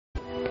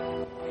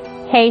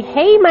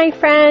Hey, my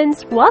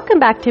friends! Welcome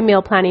back to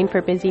Meal Planning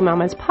for Busy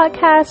Mamas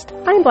podcast.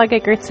 I'm Blanca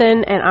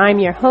Gertson, and I'm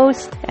your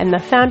host and the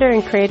founder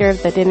and creator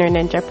of the Dinner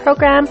Ninja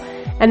program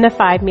and the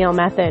 5-Meal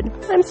Method.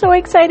 I'm so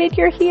excited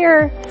you're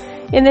here!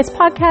 In this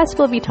podcast,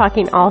 we'll be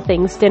talking all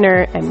things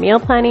dinner and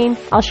meal planning.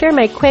 I'll share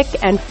my quick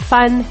and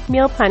fun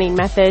meal planning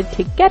method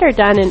to get her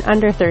done in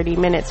under 30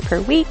 minutes per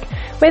week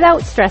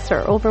without stress or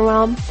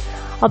overwhelm.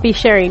 I'll be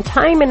sharing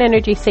time and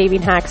energy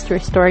saving hacks to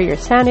restore your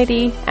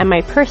sanity and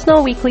my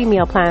personal weekly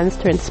meal plans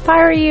to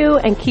inspire you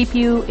and keep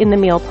you in the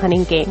meal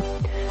planning game.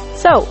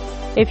 So,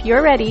 if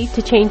you're ready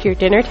to change your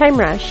dinner time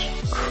rush,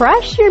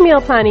 crush your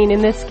meal planning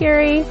in this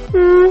scary,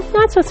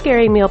 not so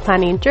scary meal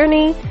planning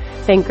journey,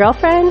 then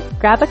girlfriend,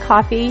 grab a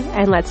coffee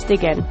and let's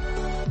dig in.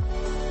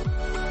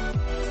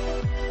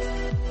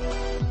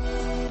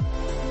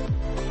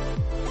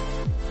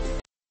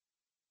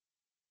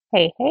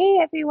 Hey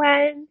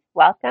everyone,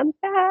 welcome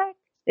back.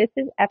 This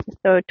is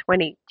episode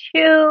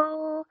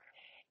 22,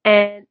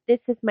 and this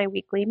is my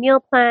weekly meal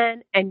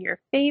plan and your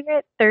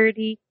favorite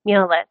 30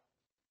 meal list.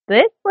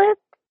 This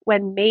list,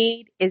 when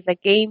made, is a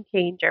game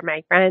changer,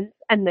 my friends,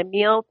 and the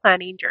meal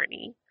planning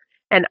journey.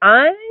 And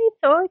I'm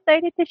so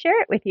excited to share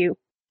it with you.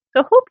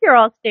 So hope you're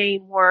all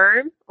staying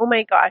warm. Oh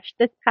my gosh,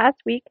 this past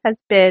week has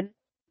been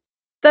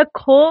the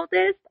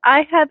coldest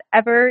I have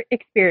ever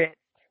experienced.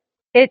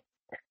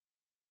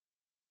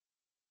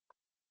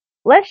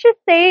 Let's just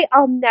say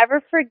I'll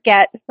never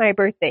forget my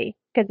birthday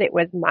because it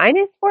was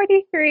minus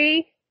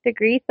 43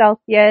 degrees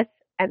Celsius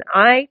and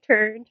I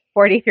turned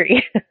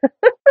 43.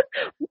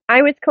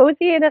 I was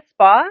cozy in a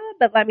spa,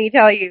 but let me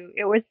tell you,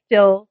 it was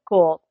still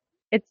cold.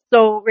 It's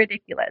so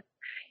ridiculous.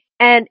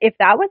 And if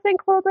that wasn't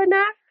cold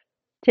enough,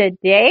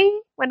 today,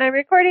 when I'm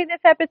recording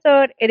this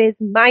episode, it is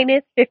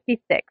minus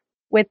 56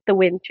 with the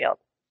wind chill.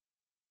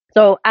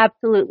 So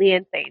absolutely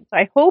insane. So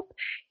I hope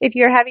if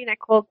you're having a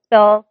cold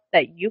spell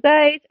that you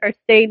guys are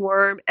staying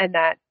warm and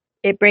that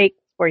it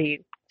breaks for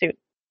you soon.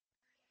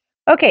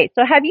 Okay,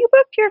 so have you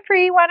booked your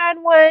free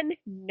one-on-one,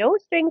 no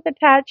strings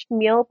attached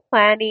meal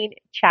planning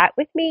chat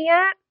with me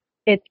yet?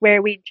 It's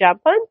where we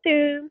jump on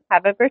Zoom,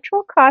 have a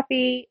virtual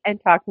coffee, and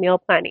talk meal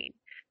planning.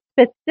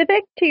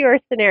 Specific to your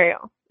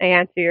scenario, I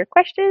answer your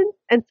questions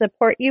and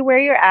support you where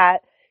you're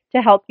at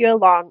to help you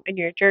along on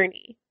your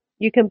journey.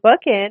 You can book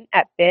in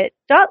at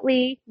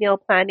bit.ly meal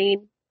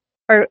planning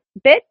or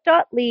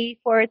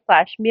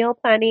bit.ly/meal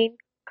planning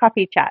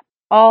coffee chat,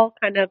 all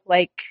kind of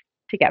like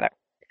together.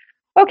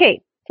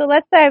 Okay, so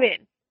let's dive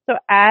in. So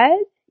as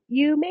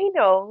you may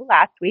know,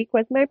 last week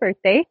was my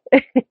birthday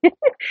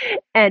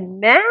and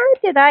man,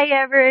 did I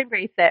ever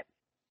embrace it.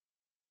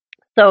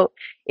 So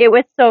it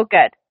was so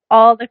good.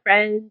 All the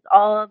friends,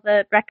 all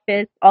the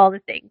breakfast, all the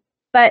things.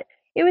 But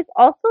it was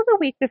also the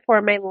week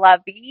before my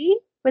lovey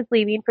was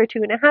leaving for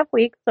 2.5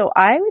 weeks, so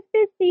I was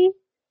busy.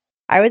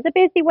 I was a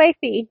busy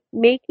wifey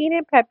making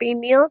and prepping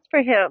meals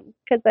for him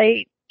because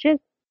I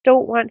just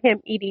don't want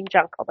him eating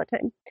junk all the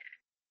time.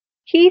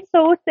 He's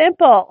so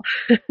simple.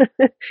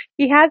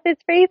 He has his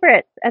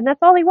favorites and that's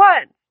all he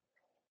wants.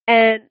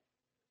 And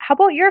how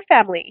about your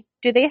family?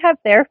 Do they have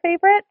their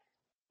favorites?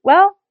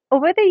 Well,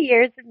 over the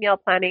years of meal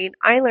planning,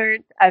 I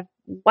learned of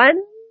one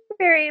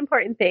very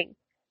important thing,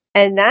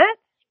 and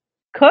that's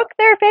cook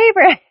their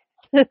favorites.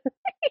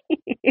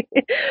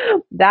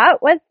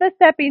 That was the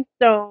stepping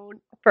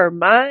stone for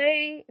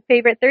my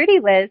favorite 30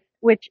 list,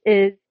 which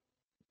is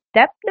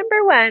step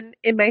number 1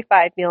 in my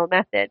 5-meal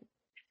method.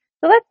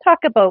 So let's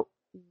talk about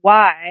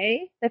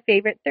why the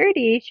favorite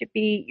 30 should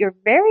be your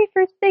very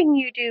first thing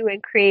you do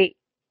and create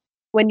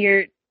when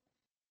you're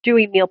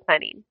doing meal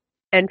planning.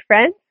 And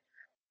friends,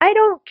 I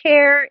don't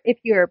care if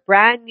you're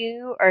brand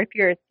new or if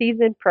you're a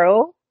seasoned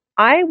pro.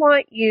 I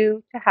want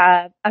you to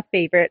have a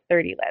favorite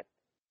 30 list.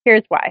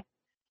 Here's why.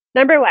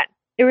 Number 1,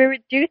 it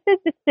reduces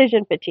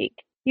decision fatigue.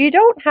 You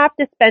don't have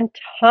to spend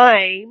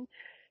time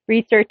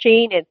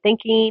researching and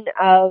thinking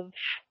of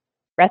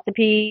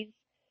recipes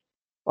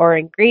or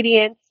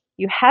ingredients.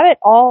 You have it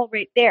all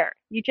right there.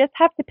 You just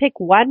have to pick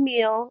one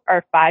meal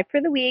or 5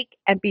 for the week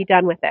and be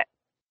done with it.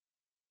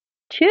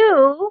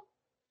 2,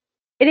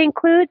 it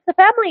includes the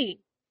family.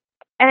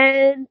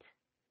 And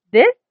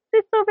this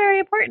is so very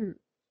important.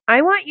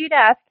 I want you to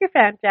ask your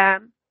fam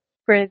jam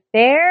for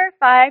their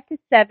 5 to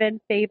 7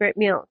 favorite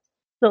meals.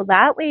 So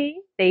that way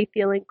they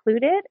feel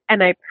included.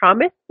 And I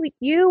promise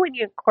you, when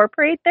you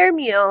incorporate their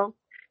meals,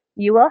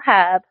 you will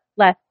have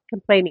less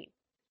complaining.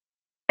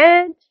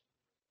 And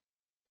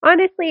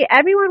honestly,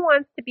 everyone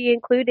wants to be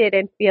included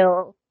and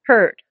feel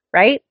heard,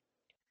 right?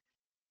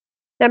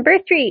 Number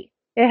 3,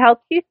 it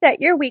helps you set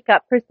your week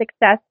up for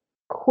success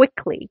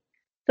quickly.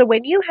 So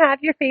when you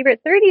have your favorite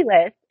 30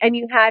 list and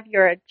you have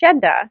your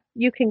agenda,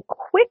 you can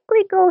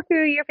quickly go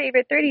through your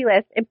favorite 30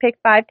 list and pick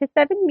 5 to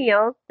 7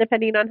 meals,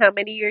 depending on how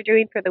many you're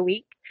doing for the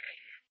week,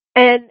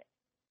 and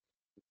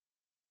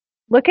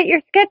look at your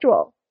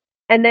schedule.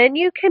 And then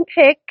you can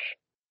pick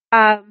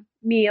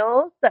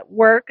meals that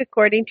work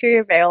according to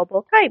your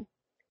available time.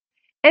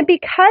 And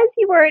because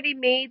you've already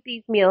made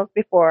these meals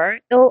before,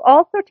 it will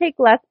also take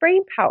less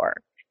brain power.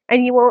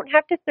 And you won't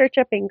have to search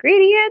up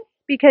ingredients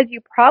because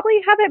you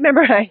probably have it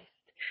memorized.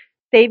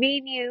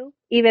 saving you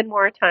even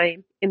more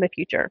time in the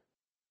future.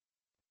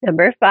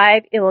 Number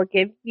 5, it will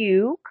give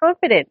you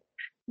confidence,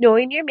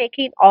 knowing you're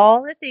making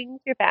all the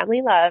things your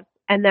family loves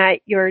and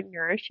that you're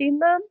nourishing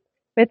them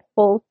with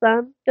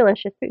wholesome,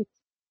 delicious foods.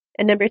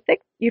 And number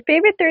 6, your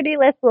favorite 30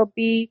 list will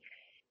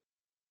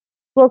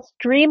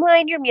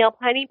streamline your meal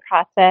planning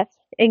process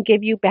and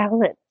give you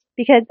balance.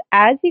 Because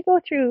as you go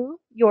through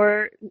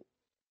your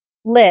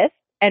list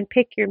and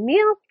pick your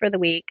meals for the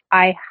week,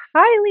 I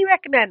highly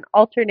recommend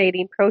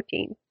alternating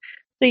proteins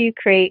so you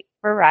create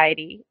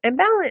variety and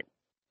balance.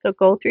 So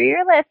go through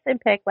your list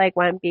and pick like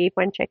one beef,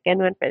 one chicken,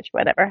 one fish,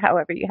 whatever,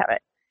 however you have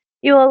it.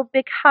 You will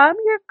become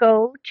your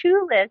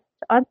go-to list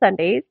on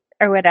Sundays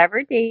or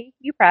whatever day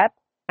you prep.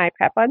 I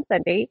prep on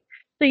Sunday.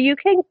 So you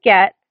can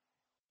get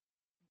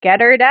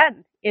her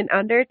done in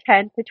under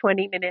 10 to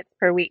 20 minutes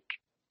per week.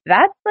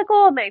 That's the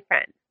goal, my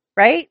friend,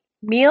 right?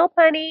 Meal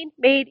planning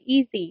made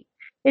easy.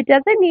 It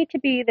doesn't need to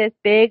be this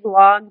big,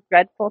 long,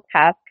 dreadful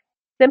task.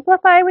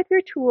 Simplify with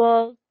your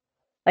tools,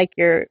 like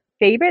your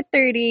favorite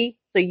 30,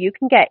 so you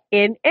can get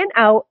in and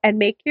out and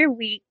make your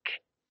week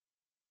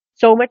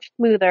so much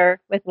smoother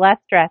with less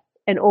stress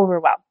and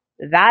overwhelm.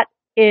 That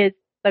is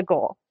the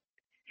goal.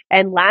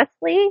 And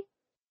lastly,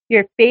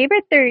 your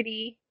favorite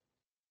 30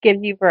 gives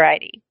you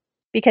variety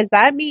because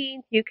that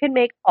means you can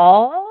make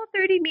all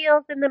 30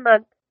 meals in the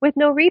month with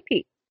no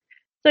repeats.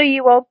 So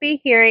you won't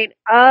be hearing,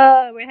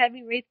 oh, we're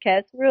having race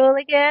casserole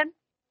again.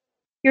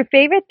 Your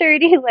favorite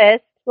 30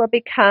 list will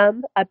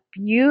become a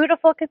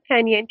beautiful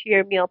companion to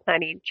your meal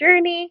planning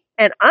journey.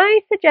 And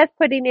I suggest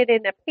putting it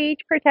in a page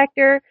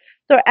protector.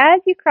 So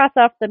as you cross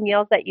off the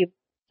meals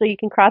so you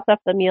can cross off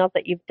the meals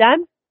that you've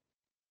done.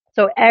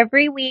 So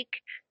every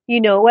week, you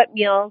know what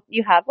meals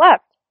you have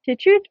left to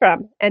choose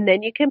from. And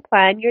then you can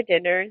plan your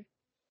dinners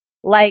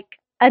like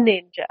a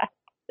ninja.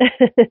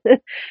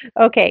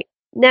 Okay,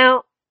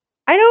 now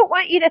I don't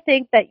want you to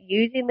think that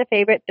using the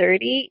favorite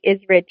 30 is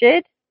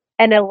rigid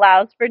and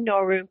allows for no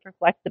room for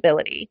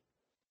flexibility.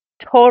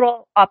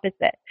 Total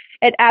opposite.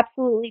 It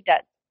absolutely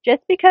does.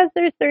 Just because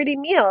there's 30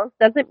 meals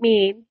doesn't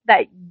mean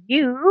that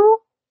you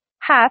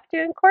have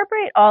to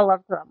incorporate all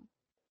of them.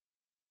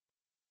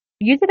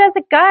 Use it as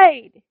a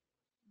guide.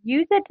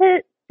 Use it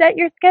to set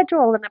your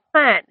schedule and a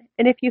plan.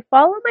 And if you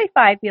follow my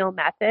 5 meal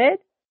method,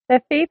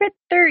 the favorite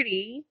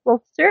 30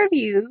 will serve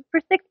you for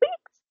 6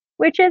 weeks,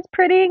 which is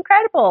pretty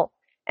incredible.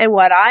 And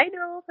what I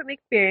know from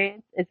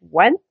experience is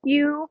once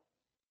you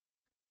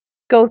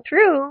go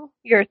through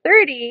your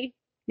 30,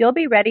 you'll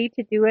be ready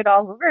to do it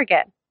all over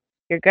again.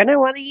 You're going to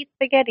want to eat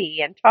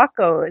spaghetti and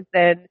tacos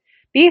and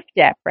beef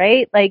dip,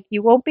 right? Like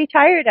you won't be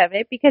tired of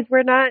it because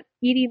we're not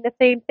eating the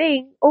same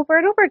thing over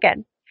and over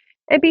again.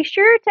 And be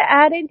sure to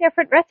add in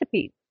different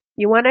recipes.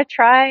 You want to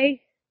try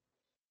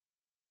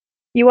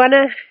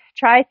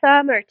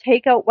some or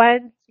take out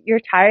ones you're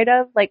tired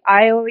of. Like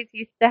I always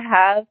used to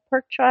have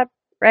pork chops,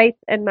 rice,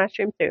 and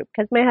mushroom soup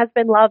because my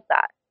husband loved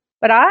that.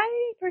 But I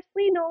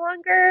personally no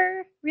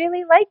longer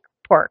really like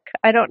pork.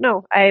 I don't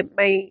know.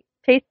 My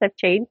tastes have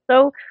changed,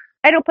 so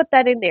I don't put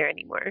that in there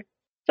anymore.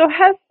 So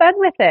have fun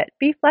with it.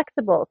 Be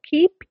flexible.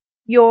 Keep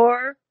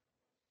your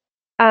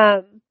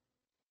um,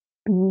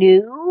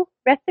 new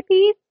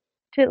recipes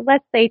to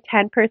let's say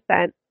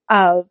 10%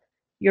 of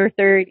your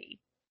 30.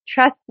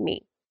 Trust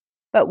me.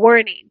 But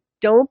warning,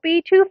 don't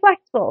be too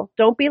flexible.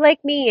 Don't be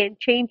like me and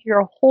change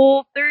your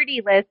whole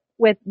 30 list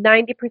with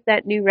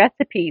 90% new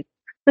recipes.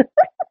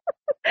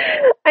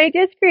 I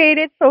just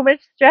created so much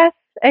stress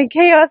and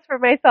chaos for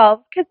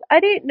myself because I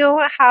didn't know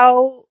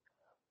how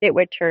it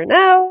would turn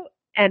out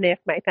and if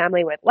my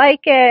family would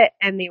like it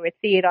and they would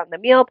see it on the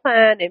meal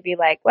plan and be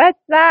like,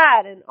 what's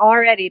that? And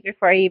already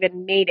before I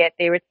even made it,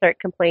 they would start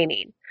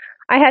complaining.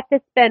 I had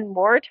to spend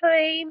more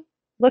time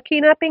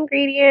looking up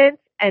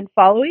ingredients and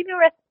following a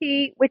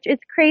recipe, which is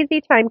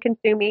crazy time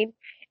consuming.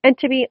 And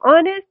to be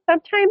honest,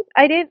 sometimes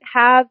I didn't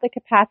have the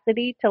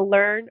capacity to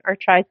learn or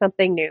try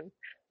something new.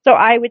 So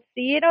I would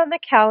see it on the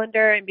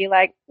calendar and be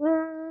like,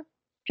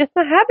 just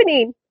not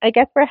happening. I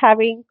guess we're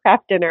having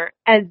craft dinner.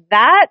 And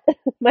that,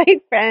 my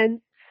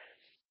friends,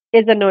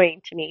 is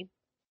annoying to me.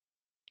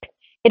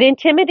 It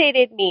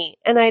intimidated me,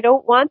 and I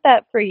don't want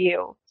that for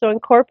you. So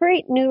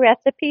incorporate new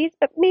recipes,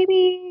 but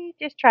maybe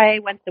just try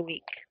once a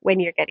week when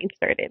you're getting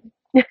started.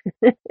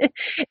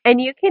 And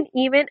you can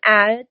even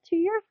add to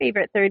your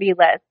favorite 30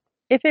 list.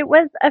 If it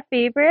was a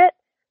favorite,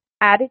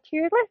 add it to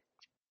your list.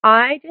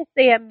 I just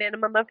say a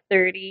minimum of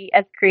 30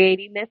 as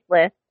creating this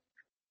list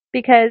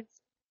because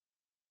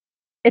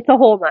it's a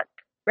whole month,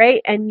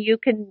 right? And you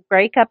can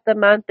break up the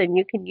month and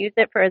you can use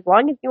it for as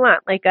long as you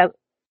want. Like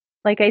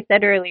I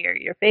said earlier,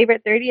 your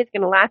favorite 30 is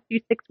going to last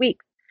you 6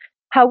 weeks.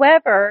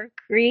 However,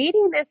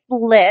 creating this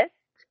list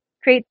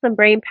creates some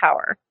brain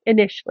power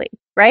initially,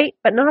 right?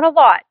 But not a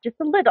lot, just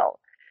a little.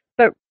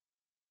 But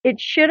it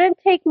shouldn't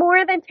take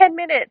more than 10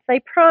 minutes,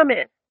 I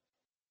promise.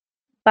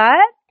 But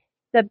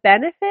the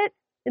benefits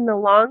in the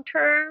long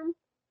term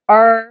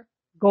are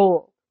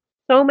gold.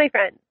 So, my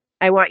friends,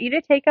 I want you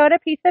to take out a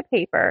piece of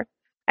paper.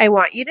 I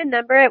want you to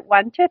number it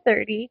 1 to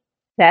 30,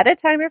 set a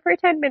timer for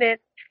 10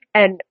 minutes,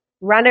 and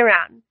run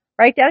around.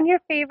 Write down your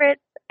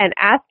favorites, and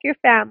ask your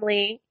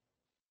family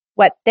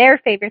what their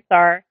favorites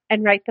are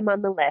and write them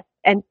on the list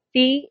and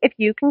see if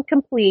you can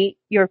complete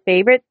your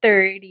favorite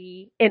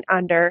 30 in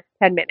under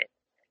 10 minutes.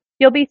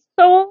 You'll be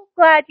so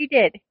glad you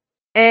did.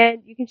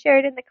 And you can share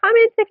it in the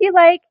comments if you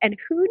like, and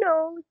who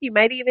knows, you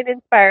might even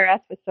inspire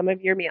us with some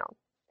of your meals.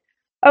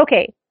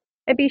 Okay,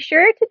 and be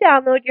sure to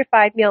download your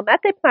 5-meal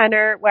method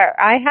planner where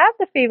I have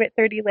the favorite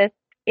 30 list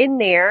in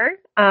there,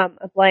 a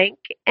blank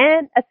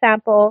and a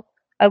sample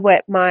of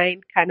what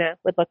mine kind of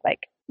would look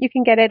like. You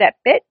can get it at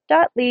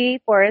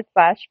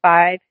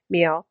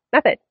bit.ly/5meal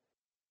method.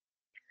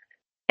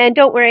 And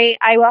don't worry,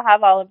 I will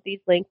have all of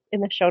these links in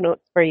the show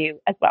notes for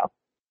you as well.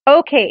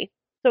 Okay,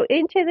 so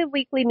into the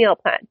weekly meal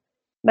plan.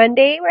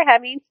 Monday, we're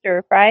having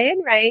stir fry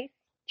and rice.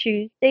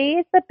 Tuesday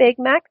is the Big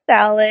Mac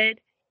salad.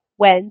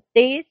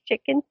 Wednesdays,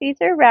 chicken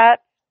Caesar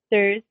wraps.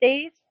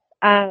 Thursdays,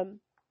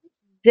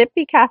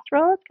 zippy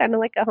casserole. It's kind of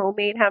like a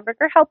homemade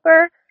hamburger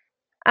helper.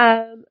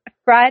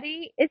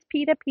 Friday is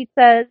pita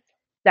pizzas.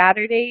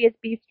 Saturday is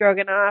beef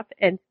stroganoff.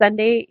 And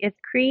Sunday is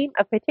cream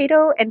of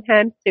potato and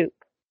ham soup.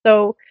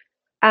 So,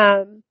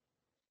 kind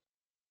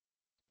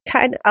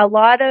of a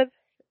lot of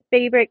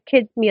favorite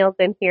kids meals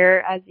in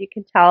here, as you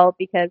can tell,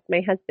 because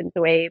my husband's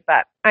away,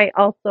 but I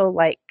also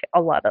like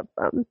a lot of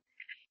them.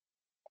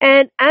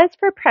 And as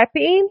for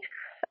prepping,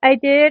 I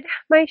did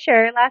my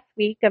share last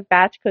week of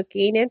batch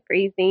cooking and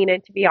freezing,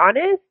 and to be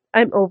honest,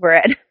 I'm over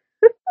it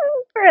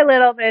for a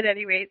little bit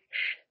anyways.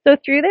 So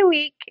through the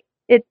week,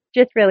 it's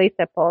just really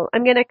simple.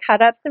 I'm going to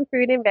cut up some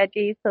fruit and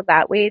veggies so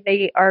that way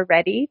they are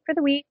ready for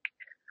the week.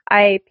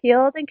 I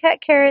peeled and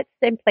cut carrots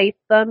and placed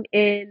them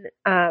in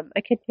a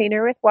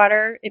container with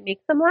water. It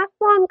makes them last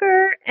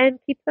longer and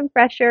keeps them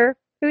fresher.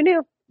 Who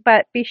knew?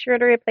 But be sure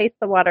to replace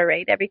the water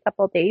right every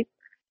couple of days.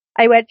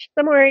 I wedged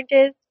some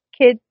oranges.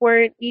 Kids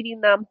weren't eating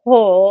them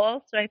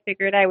whole, so I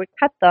figured I would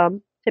cut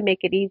them to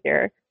make it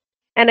easier.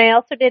 And I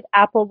also did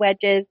apple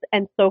wedges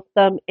and soaked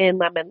them in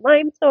lemon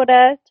lime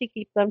soda to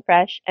keep them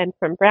fresh and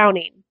from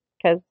browning,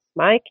 because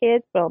my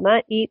kids will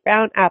not eat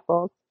brown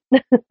apples.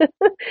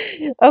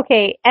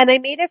 Okay, and I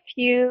made a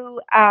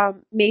few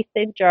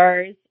mason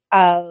jars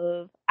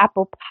of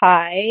apple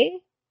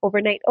pie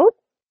overnight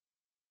oats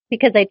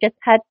because I just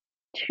had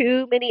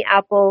too many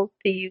apples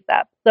to use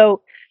up.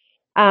 So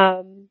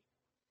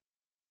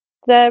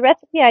the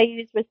recipe I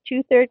used was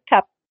 2/3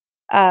 cup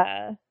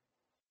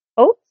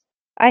oats.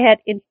 I had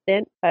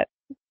instant, but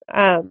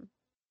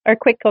or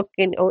quick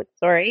cooking oats,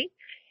 sorry,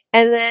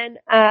 and then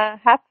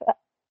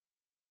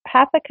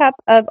half a cup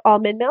of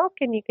almond milk,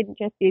 and you can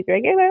just use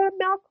regular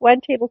milk, 1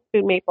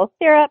 tablespoon maple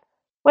syrup,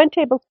 1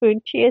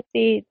 tablespoon chia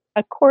seeds,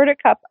 a 1/4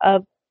 cup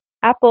of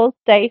apples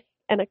diced,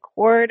 and a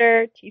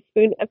 1/4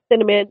 teaspoon of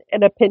cinnamon,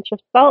 and a pinch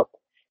of salt.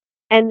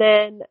 And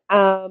then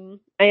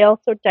I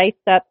also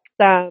diced up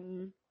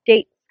some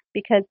dates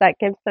because that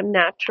gives some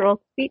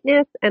natural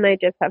sweetness, and I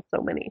just have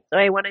so many, so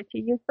I wanted to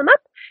use them up.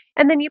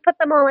 And then you put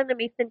them all in the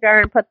mason jar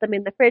and put them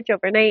in the fridge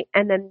overnight,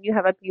 and then you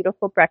have a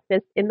beautiful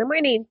breakfast in the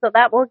morning. So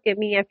that will give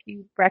me a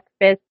few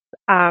breakfasts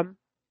done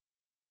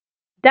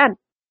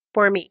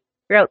for me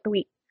throughout the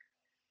week.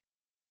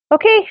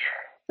 Okay,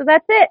 so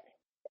that's it,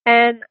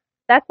 and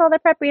that's all the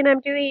prepping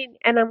I'm doing,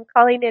 and I'm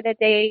calling it a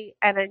day,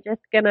 and I'm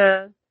just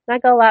gonna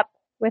snuggle up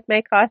with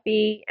my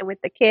coffee and with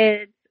the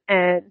kids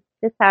and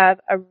just have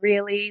a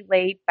really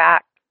laid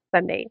back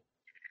Sunday.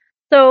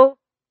 So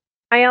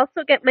I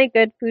also get my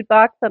good food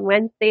box on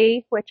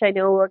Wednesday, which I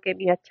know will give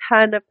me a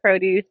ton of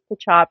produce to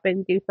chop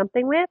and do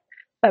something with.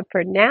 But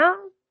for now,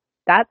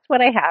 that's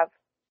what I have.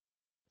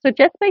 So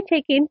just by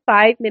taking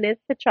 5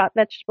 minutes to chop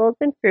vegetables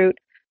and fruit,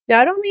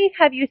 not only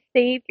have you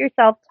saved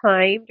yourself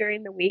time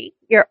during the week,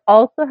 you're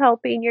also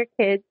helping your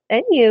kids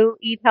and you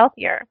eat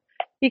healthier.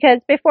 Because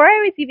before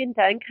I was even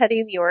done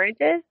cutting the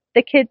oranges,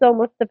 the kids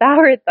almost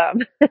devoured them.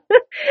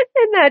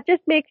 And that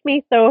just makes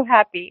me so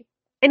happy.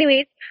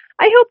 Anyways,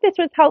 I hope this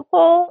was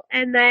helpful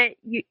and that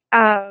you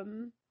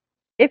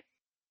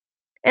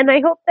I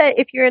hope that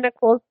if you're in a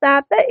cold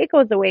snap that it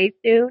goes away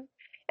soon.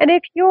 And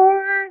if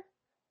you're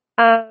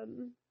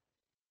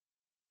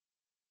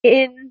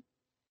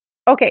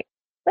okay,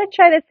 let's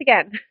try this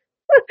again.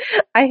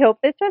 I hope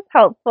this was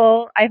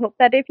helpful. I hope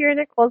that if you're in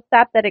a cold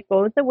snap that it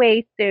goes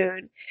away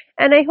soon.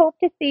 And I hope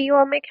to see you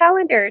on my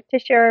calendar to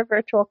share a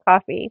virtual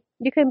coffee.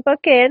 You can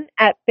book in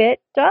at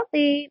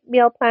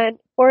bit.ly/meal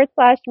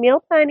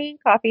planning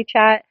coffee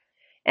chat.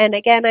 And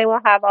again, I will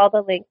have all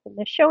the links in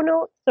the show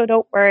notes, so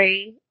don't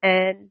worry.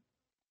 And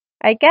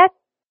I guess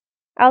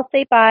I'll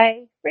say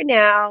bye for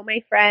now, my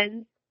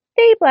friends.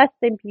 Stay blessed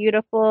and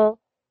beautiful.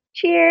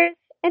 Cheers,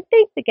 and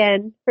thanks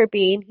again for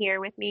being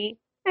here with me.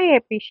 I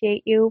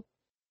appreciate you.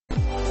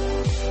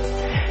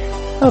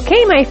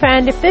 Okay, my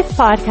friend, if this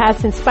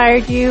podcast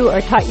inspired you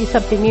or taught you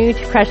something new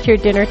to crush your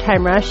dinner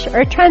time rush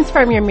or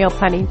transform your meal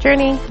planning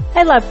journey,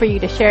 I'd love for you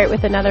to share it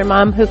with another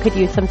mom who could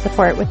use some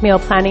support with meal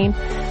planning.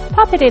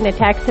 Pop it in a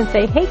text and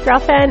say, hey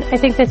girlfriend, I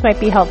think this might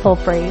be helpful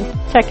for you.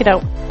 Check it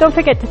out. Don't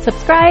forget to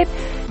subscribe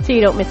so you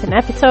don't miss an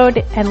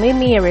episode, and leave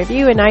me a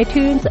review in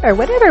iTunes or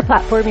whatever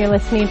platform you're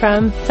listening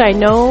from so I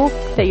know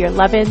that you're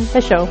loving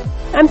the show.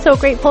 I'm so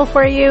grateful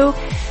for you.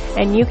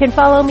 And you can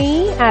follow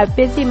me at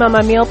Busy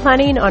Mama Meal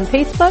Planning on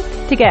Facebook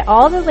to get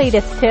all the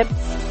latest tips,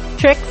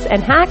 tricks,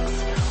 and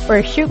hacks,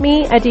 or shoot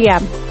me a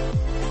DM.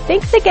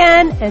 Thanks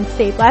again, and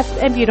stay blessed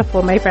and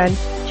beautiful, my friend.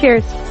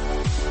 Cheers.